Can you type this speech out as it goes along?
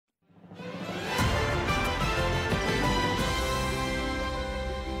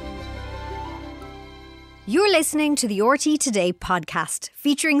You're listening to the RT Today podcast,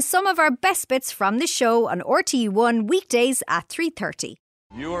 featuring some of our best bits from the show on RTE1 weekdays at 3:30.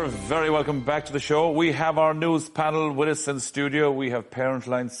 You are very welcome back to the show. We have our news panel with us in studio. We have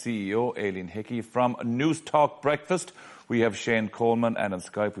Parentline CEO Aileen Hickie from News Talk Breakfast. We have Shane Coleman, and on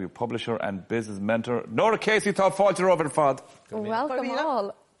Skype we have publisher and business mentor Norah Casey. Thought fault you're over the fad. Welcome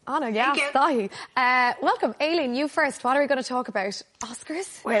all. Anna, yeah, welcome. Aileen, you first. What are we going to talk about?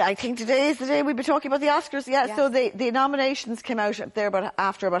 Oscars? Well, I think today is the day we'll be talking about the Oscars. Yeah. So the nominations came out there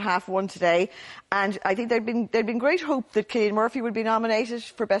after about 1:30 today, and I think there'd been great hope that Cillian Murphy would be nominated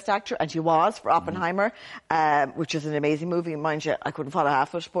for Best Actor, and she was for Oppenheimer, which is an amazing movie. Mind you, I couldn't follow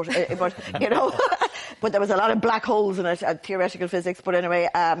half of it, but you know, but there was a lot of black holes in it, theoretical physics. But anyway,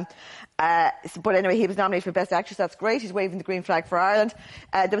 he was nominated for Best Actress. That's great. He's waving the green flag for Ireland.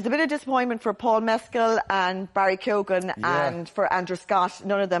 There was a bit of disappointment for Paul Mescal and Barry Keoghan and for Andrew Scott.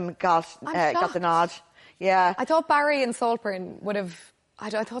 None of them got the nod. Yeah, I thought Barry and Saltburn would have. I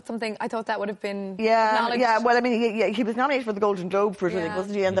thought that would have been acknowledged. Yeah. Well, I mean, he was nominated for the Golden Globe for it, I think,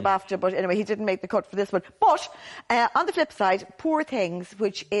 wasn't he, and the BAFTA? But anyway, he didn't make the cut for this one. But on the flip side, Poor Things,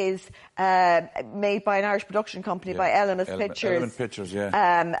 which is made by an Irish production company by Element Pictures. Element Pictures,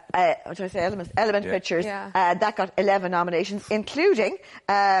 what did I say? Element Pictures. Yeah. That got 11 nominations, including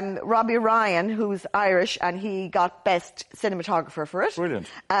Robbie Ryan, who's Irish, and he got Best Cinematographer for it. Brilliant.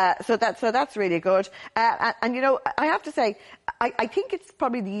 So that's really good. And you know, I have to say, I think it's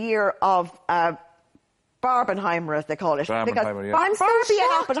probably the year of Barbenheimer, as they call it. Barbenheimer, yeah. Barbie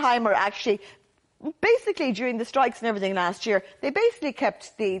and Oppenheimer actually, basically during the strikes and everything last year, they basically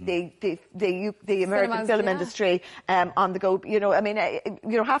kept the American film industry on the go. You know, I mean,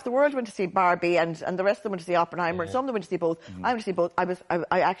 half the world went to see Barbie, and the rest of them went to see Oppenheimer, and some of them went to see both. I went to see both.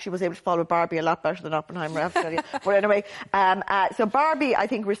 I actually was able to follow Barbie a lot better than Oppenheimer, I have to tell you. But anyway, so Barbie, I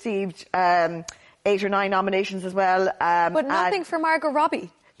think, received 8 or 9 nominations as well. But nothing for Margot Robbie.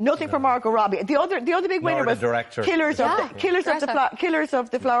 Nothing for Margot Robbie. The other big winner was Killers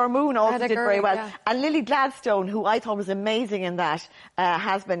of the Flower Moon. Also did very well. Yeah. And Lily Gladstone, who I thought was amazing in that,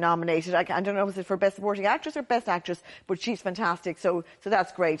 has been nominated. I don't know, was it for Best Supporting Actress or Best Actress? But she's fantastic. So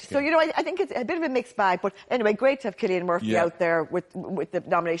that's great. So you know, I think it's a bit of a mixed bag. But anyway, great to have Cillian Murphy out there with the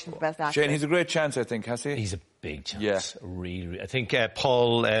nomination for Best Actor. Shane, he's a great chance, I think, has he? He's a big chance. Really. I think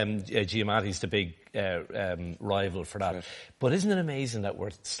Paul Giamatti's the big rival for that. Right. But isn't it amazing that we're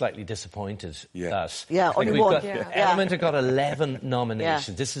slightly disappointed that... Yeah, only one. Element have got 11 nominations.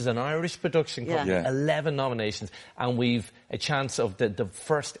 Yeah. This is an Irish production company, 11 nominations, and we've a chance of the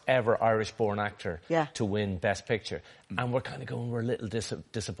first ever Irish-born actor to win Best Picture. And we're kind of going, we're a little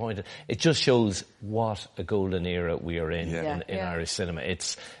disappointed. It just shows what a golden era we are in Irish cinema.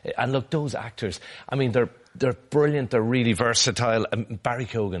 And look, those actors, I mean, they're brilliant, they're really versatile. Barry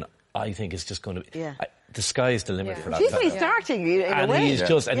Keoghan, I think, is just going to... the sky is the limit for that. He's really starting in a way. He's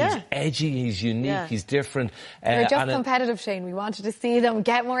just, and he's edgy, he's unique, he's different. They're just competitive, Shane. We wanted to see them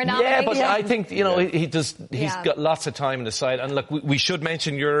get more nominations. Yeah, but I think, you know, he's got lots of time on the side. And look, we should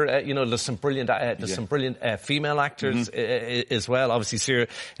mention there's some brilliant, female actors as well. Obviously,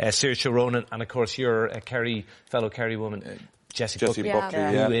 Saoirse Ronan, and of course your fellow Kerry woman, Jessie Buckley,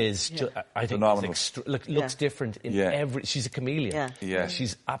 who is, I think, looks different in every... She's a chameleon. Yeah.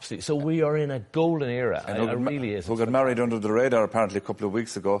 She's absolutely... So we are in a golden era. It really is. Who got married under the radar, apparently, a couple of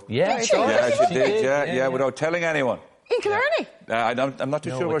weeks ago. Yeah, she did. Yeah, without telling anyone. In Killarney? I'm not too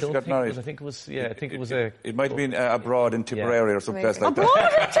sure where she got married. I think it was... I think it was a... It might have been abroad in Tipperary or something like that.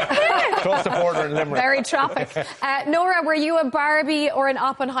 Abroad in Tipperary? Across the border in Limerick. Very tropic. Norah, were you a Barbie or an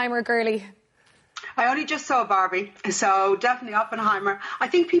Oppenheimer girlie? I only just saw Barbie, so definitely Oppenheimer. I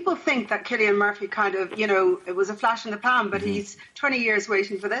think people think that Cillian Murphy kind of, you know, it was a flash in the pan, but he's 20 years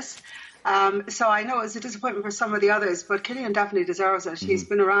waiting for this. So I know it's a disappointment for some of the others, but Cillian definitely deserves it. He's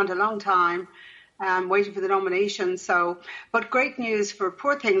been around a long time, waiting for the nomination. But great news for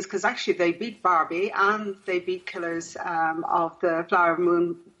Poor Things, because actually they beat Barbie and they beat Killers of the Flower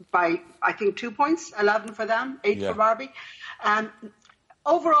Moon by, I think, 2 points, 11 for them, 8 for Barbie.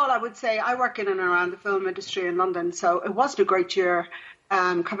 Overall, I would say I work in and around the film industry in London, so it wasn't a great year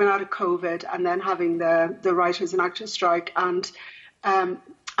coming out of COVID and then having the writers and actors strike, and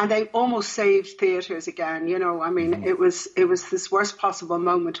they almost saved theatres again. You know, I mean, it was this worst possible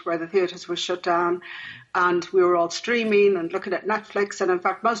moment where the theatres were shut down, and we were all streaming and looking at Netflix. And in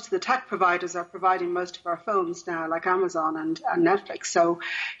fact, most of the tech providers are providing most of our films now, like Amazon and Netflix. So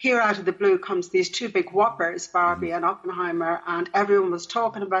here out of the blue comes these 2 big whoppers, Barbie and Oppenheimer, and everyone was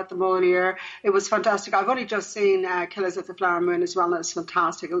talking about them all year. It was fantastic. I've only just seen Killers of the Flower Moon as well, and it was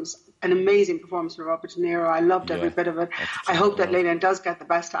fantastic. It was an amazing performance from Robert De Niro. I loved every bit of it. I hope that Lena does get the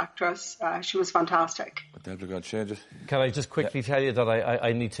Best Actress. She was fantastic. But they've got changes. Can I just quickly tell you that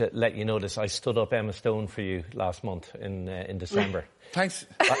I need to let you know this? I stood up Emma Stone for you last month in December. Thanks.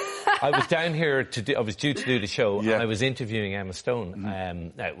 I was down here I was due to do the show, and I was interviewing Emma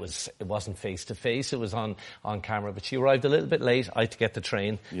Stone. It wasn't face to face; it was on camera. But she arrived a little bit late. I had to get the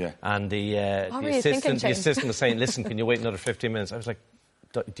train, and the assistant was saying, "Listen, can you wait another 15 minutes?" I was like,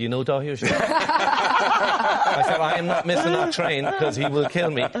 "Do you know Daithí O'Shea?" I said, "I am not missing that train because he will kill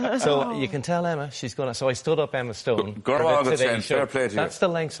me." So you can tell Emma she's going to. So I stood up Emma Stone. Fair play to you. That's the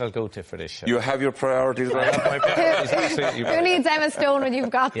lengths I'll go to for this show. You have your priorities. I have my priorities. Who needs Emma Stone when you've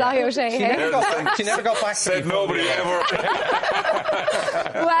got Daithí O'Shea? She never got back to me. Said nobody ever.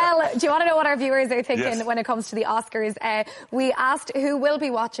 Well, do you want to know what our viewers are thinking when it comes to the Oscars? We asked who will be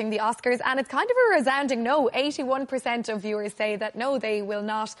watching the Oscars, and it's kind of a resounding no. 81% of viewers say that no, they will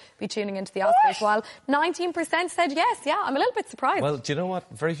not be tuning into the Oscars, while 19% said yes. Yeah, I'm a little bit surprised. Well, do you know what?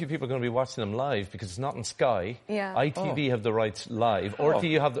 Very few people are going to be watching them live because it's not on Sky. Yeah. ITV have the rights live.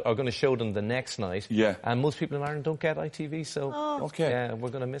 RTE are going to show them the next night. Yeah. And most people in Ireland don't get ITV, so yeah, we're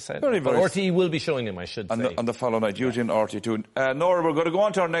going to miss out. But RTE will be showing them, I should say. On the following night, usually in RTE2. Norah, we're going to go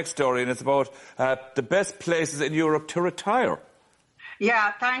on to our next story, and it's about the best places in Europe to retire.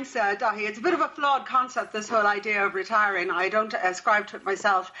 Yeah, thanks, Daithí. It's a bit of a flawed concept, this whole idea of retiring. I don't ascribe to it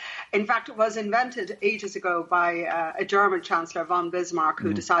myself. In fact, it was invented ages ago by a German Chancellor, von Bismarck,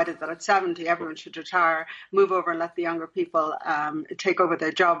 who decided that at 70 everyone should retire, move over and let the younger people take over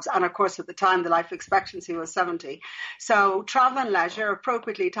their jobs. And of course, at the time, the life expectancy was 70. So Travel and Leisure,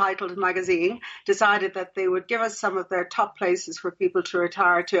 appropriately titled magazine, decided that they would give us some of their top places for people to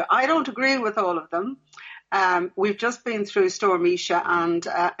retire to. I don't agree with all of them. We've just been through Storm Isha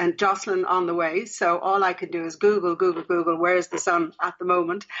and Jocelyn on the way, so all I can do is Google, where's the sun at the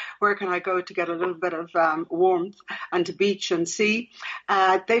moment? Where can I go to get a little bit of warmth and to beach and sea?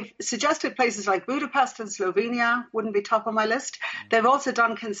 They've suggested places like Budapest in Slovenia wouldn't be top on my list. They've also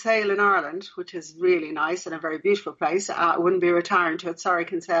done Kinsale in Ireland, which is really nice and a very beautiful place. I wouldn't be retiring to it, sorry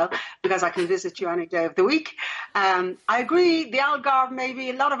Kinsale, because I can visit you any day of the week. I agree, the Algarve maybe,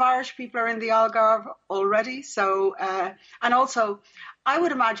 a lot of Irish people are in the Algarve already. So, and also, I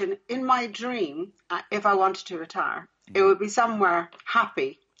would imagine in my dream, if I wanted to retire, it would be somewhere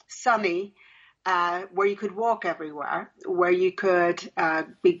happy, sunny, where you could walk everywhere, where you could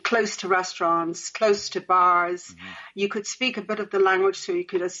be close to restaurants, close to bars. You could speak a bit of the language so you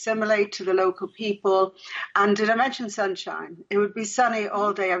could assimilate to the local people. And did I mention sunshine? It would be sunny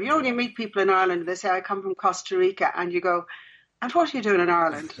all day. You know, when you meet people in Ireland, they say, I come from Costa Rica, and you go, and what are you doing in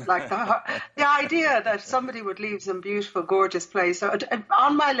Ireland? Like the idea that somebody would leave some beautiful, gorgeous place. So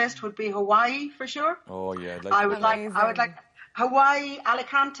on my list would be Hawaii for sure. Oh yeah, I would like Hawaii,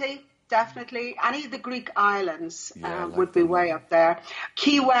 Alicante, definitely. Any of the Greek islands would be way up there.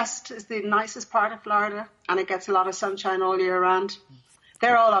 Key West is the nicest part of Florida, and it gets a lot of sunshine all year round.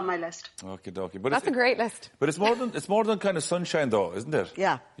 They're all on my list. Okie dokie. But that's a great list. But it's more than kind of sunshine, though, isn't it?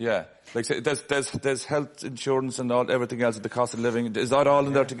 Yeah. Yeah. Like there's health insurance and everything else, the cost of living. Is that all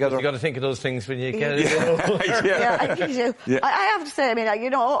in there together? You've got to think of those things when you get it. Yeah, I think you do. Yeah. I have to say, I mean,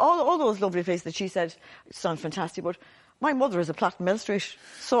 you know, all those lovely places that she said sound fantastic, but my mother is a Platt in Mill Street,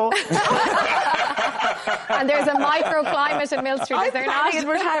 so. And there's a microclimate in Mill Street, is there not? I'm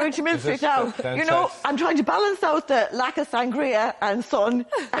retiring to Mill Street now. You know, I'm trying to balance out the lack of sangria and sun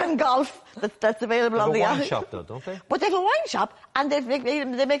and golf that's available on the island. They have a wine shop, though, don't they? But they have a wine shop, and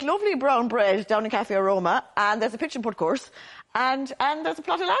they make lovely brown bread down in Cafe Aroma, and there's a pitch and putt course. And there's a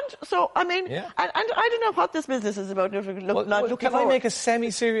plot of land. So, I mean, and I don't know what this business is about. Can I make a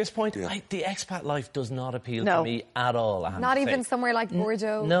semi-serious point? Yeah. The expat life does not appeal to me at all. Not even somewhere like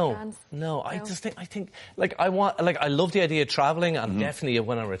Bordeaux. No. I think, I love the idea of travelling, and definitely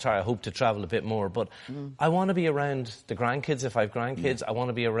when I retire, I hope to travel a bit more. But I want to be around the grandkids if I have grandkids. I want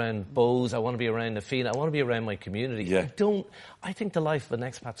to be around Bose. I want to be around Nafina. I want to be around my community. Yeah. I think the life of an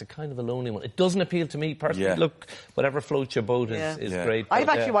expat's a kind of a lonely one. It doesn't appeal to me personally. Yeah. Look, whatever floats your boat is great. I've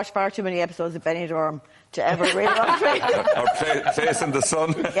actually watched far too many episodes of Benidorm to ever really want to Or Place in the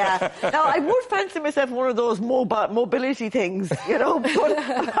Sun. Yeah. Now, I would fancy myself one of those mobility things, you know,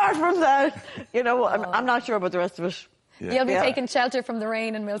 but apart from that, you know, I'm not sure about the rest of it. Yeah. You'll be taking shelter from the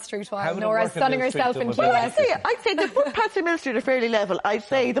rain in Mill Street while Nora's sunning herself in Key West. I'd say the footpaths in Mill Street are fairly level. I'd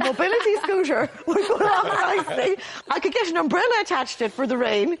say the mobility scooter would go along nicely. I could get an umbrella attached to it for the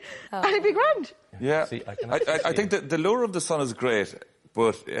rain, and it'd be grand. Yeah. I think that the lure of the sun is great,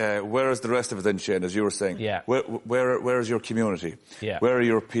 But where is the rest of it then, Shane, as you were saying? Yeah. Where is your community? Yeah. Where are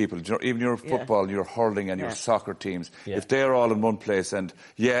your people? Do you know, even your football, your hurling and your soccer teams, if they're all in one place, and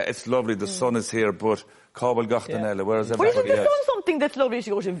it's lovely, the sun is here, but Cobble Gachtanella, whereas But isn't the sun something that's lovely to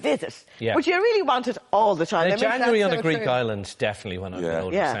go to visit? Yeah. But you really want it all the time. January on a Greek island, definitely, when I'm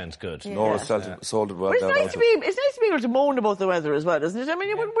older, sounds good. Norah sold it well. But it's nice to be able to moan about the weather as well, isn't it? I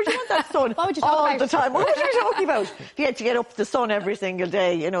mean, would you want that sun all the time? What would you be talking about? If you had to get up to the sun every single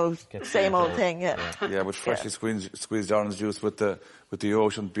day, you know, same old thing. Yeah, with freshly squeezed orange juice with the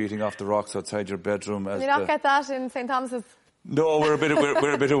ocean beating off the rocks outside your bedroom. Did you not get that in St Thomas's? No, we're a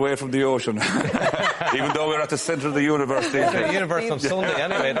bit away from the ocean, even though we're at the centre of the universe. The universe on Sunday,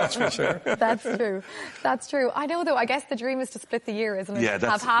 anyway. That's for sure. That's true. I know, though. I guess the dream is to split the year, isn't it? Yeah,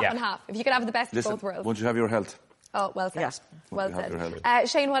 have half and half. If you could have the best of both worlds. Won't you have your health? Oh, well said. Yeah. Well said.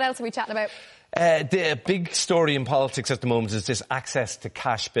 Shane, what else are we chatting about? The big story in politics at the moment is this access to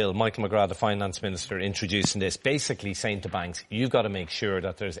cash bill. Michael McGrath, the finance minister, introducing this, basically saying to banks, you've got to make sure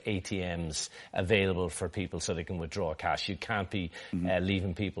that there's ATMs available for people so they can withdraw cash. You can't be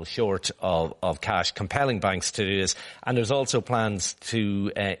leaving people short of cash, compelling banks to do this. And there's also plans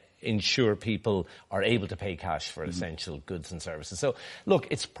to ensure people are able to pay cash for essential goods and services. So, look,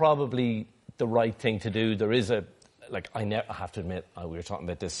 it's probably the right thing to do. There is I have to admit, we were talking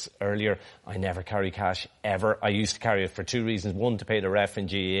about this earlier, I never carry cash, ever. I used to carry it for two reasons. One, to pay the ref in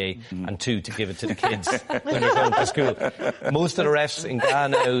GAA, and two, to give it to the kids when they're going to school. Most of the refs in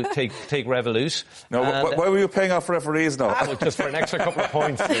Ghana now take Revolut. No, why were you paying off referees now? Just for an extra couple of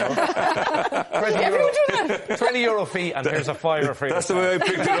points, you know. 20 euro fee, and here's a fiver for you. That's the way I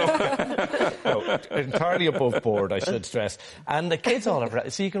picked it up. No, entirely above board, I should stress. And the kids all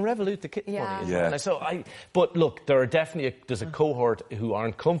have, so you can Revolut the kids' money. Yeah. But look, there's a cohort who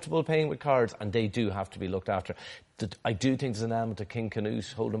aren't comfortable paying with cards, and they do have to be looked after. I do think there's an element of King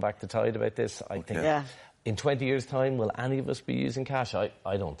Canute holding back the tide about this. I think in 20 years' time, will any of us be using cash? I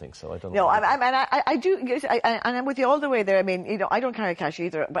don't think so. I don't. No, I do, and I'm with you all the way there. I mean, you know, I don't carry cash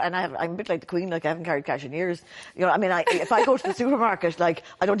either, I'm a bit like the Queen. Like, I haven't carried cash in years. You know, I mean, if I go to the supermarket, like,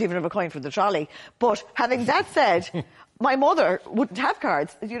 I don't even have a coin for the trolley. But having that said, my mother wouldn't have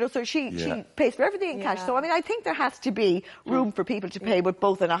cards, you know, so she pays for everything in cash. So, I mean, I think there has to be room for people to pay with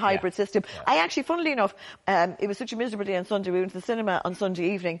both in a hybrid system. I actually, funnily enough, it was such a miserable day on Sunday. We went to the cinema on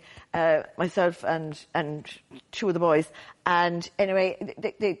Sunday evening, myself and two of the boys. And anyway,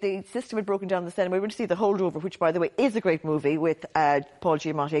 the system had broken down the cinema. We went to see The Holdover, which, by the way, is a great movie with Paul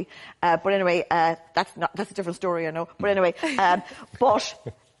Giamatti. But anyway, that's a different story, I know. But anyway,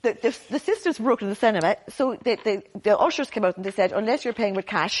 The systems were broken in the cinema, so the ushers came out and they said, unless you're paying with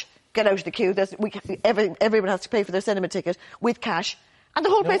cash, get out of the queue. Everyone has to pay for their cinema ticket with cash. And the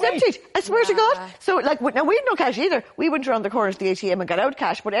whole place emptied. I swear to God. So, like, now we had no cash either. We went around the corner to the ATM and got out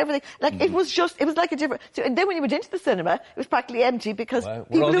cash, but everything, like, it was like a different. So, and then when you went into the cinema, it was practically empty because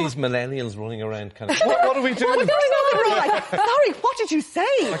were all these millennials running around kind of, what are we doing? What's going on? They're all like, sorry, what did you say?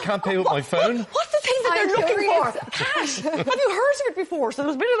 I can't pay with my phone. What's the thing that they're looking for? Cash. Have you heard of it before? So there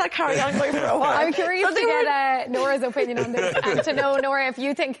was a bit of that carry on going for a while. I'm curious to get Nora's opinion on this, and to know, Nora, if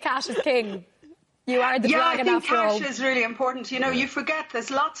you think cash is king. You are the dragon after all. I think cash is really important. You know, you forget there's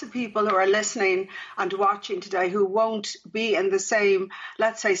lots of people who are listening and watching today who won't be in the same,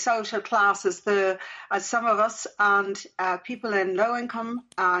 let's say, social class as some of us, and people in low income,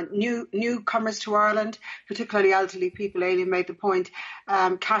 newcomers to Ireland, particularly elderly people. Aileen made the point.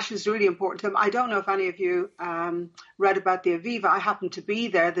 Cash is really important to them. I don't know if any of you read about the Aviva. I happened to be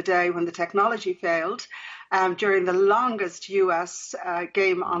there the day when the technology failed. During the longest US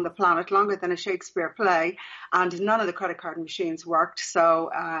game on the planet, longer than a Shakespeare play, and none of the credit card machines worked, so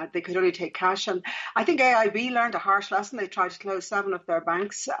they could only take cash. And I think AIB learned a harsh lesson. They tried to close 7 of their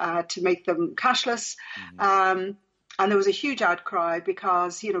banks to make them cashless. And there was a huge outcry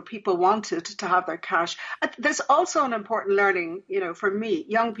because, you know, people wanted to have their cash. There's also an important learning, you know, for me,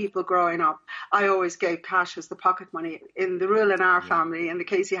 young people growing up. I always gave cash as the pocket money. In the rule in our family, in the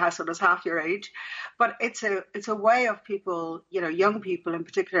Casey household, is half your age. But it's a way of people, you know, young people in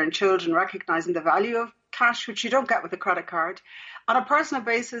particular and children recognizing the value of cash, which you don't get with a credit card. On a personal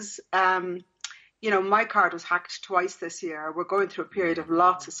basis, you know, my card was hacked twice this year. We're going through a period of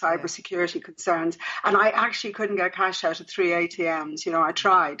lots of cybersecurity concerns. And I actually couldn't get cash out of 3 ATMs. You know, I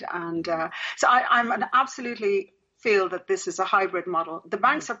tried. And so I'm absolutely feel that this is a hybrid model. The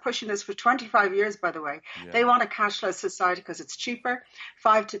banks are pushing this for 25 years, by the way. Yeah. They want a cashless society because it's cheaper.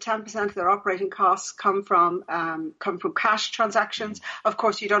 5 to 10% of their operating costs come from cash transactions. Of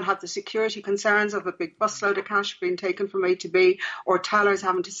course, you don't have the security concerns of a big busload of cash being taken from A to B or tellers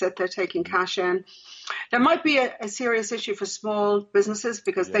having to sit there taking cash in. There might be a serious issue for small businesses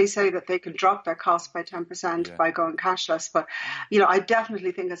because they say that they can drop their costs by 10% by going cashless. But, I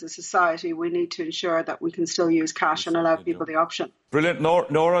definitely think as a society we need to ensure that we can still use cash and allow people the option. Brilliant.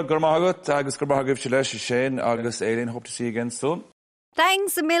 Norah, gurmahagat, agus gurmahagat Shailesh, Shane, agus Aileen. Hope to see you again soon.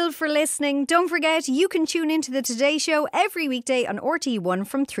 Thanks a mil for listening. Don't forget, you can tune into the Today Show every weekday on RTE1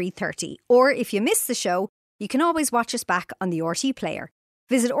 from 3:30. Or if you miss the show, you can always watch us back on the RTE player.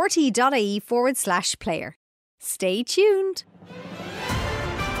 Visit rte.ie/player. Stay tuned.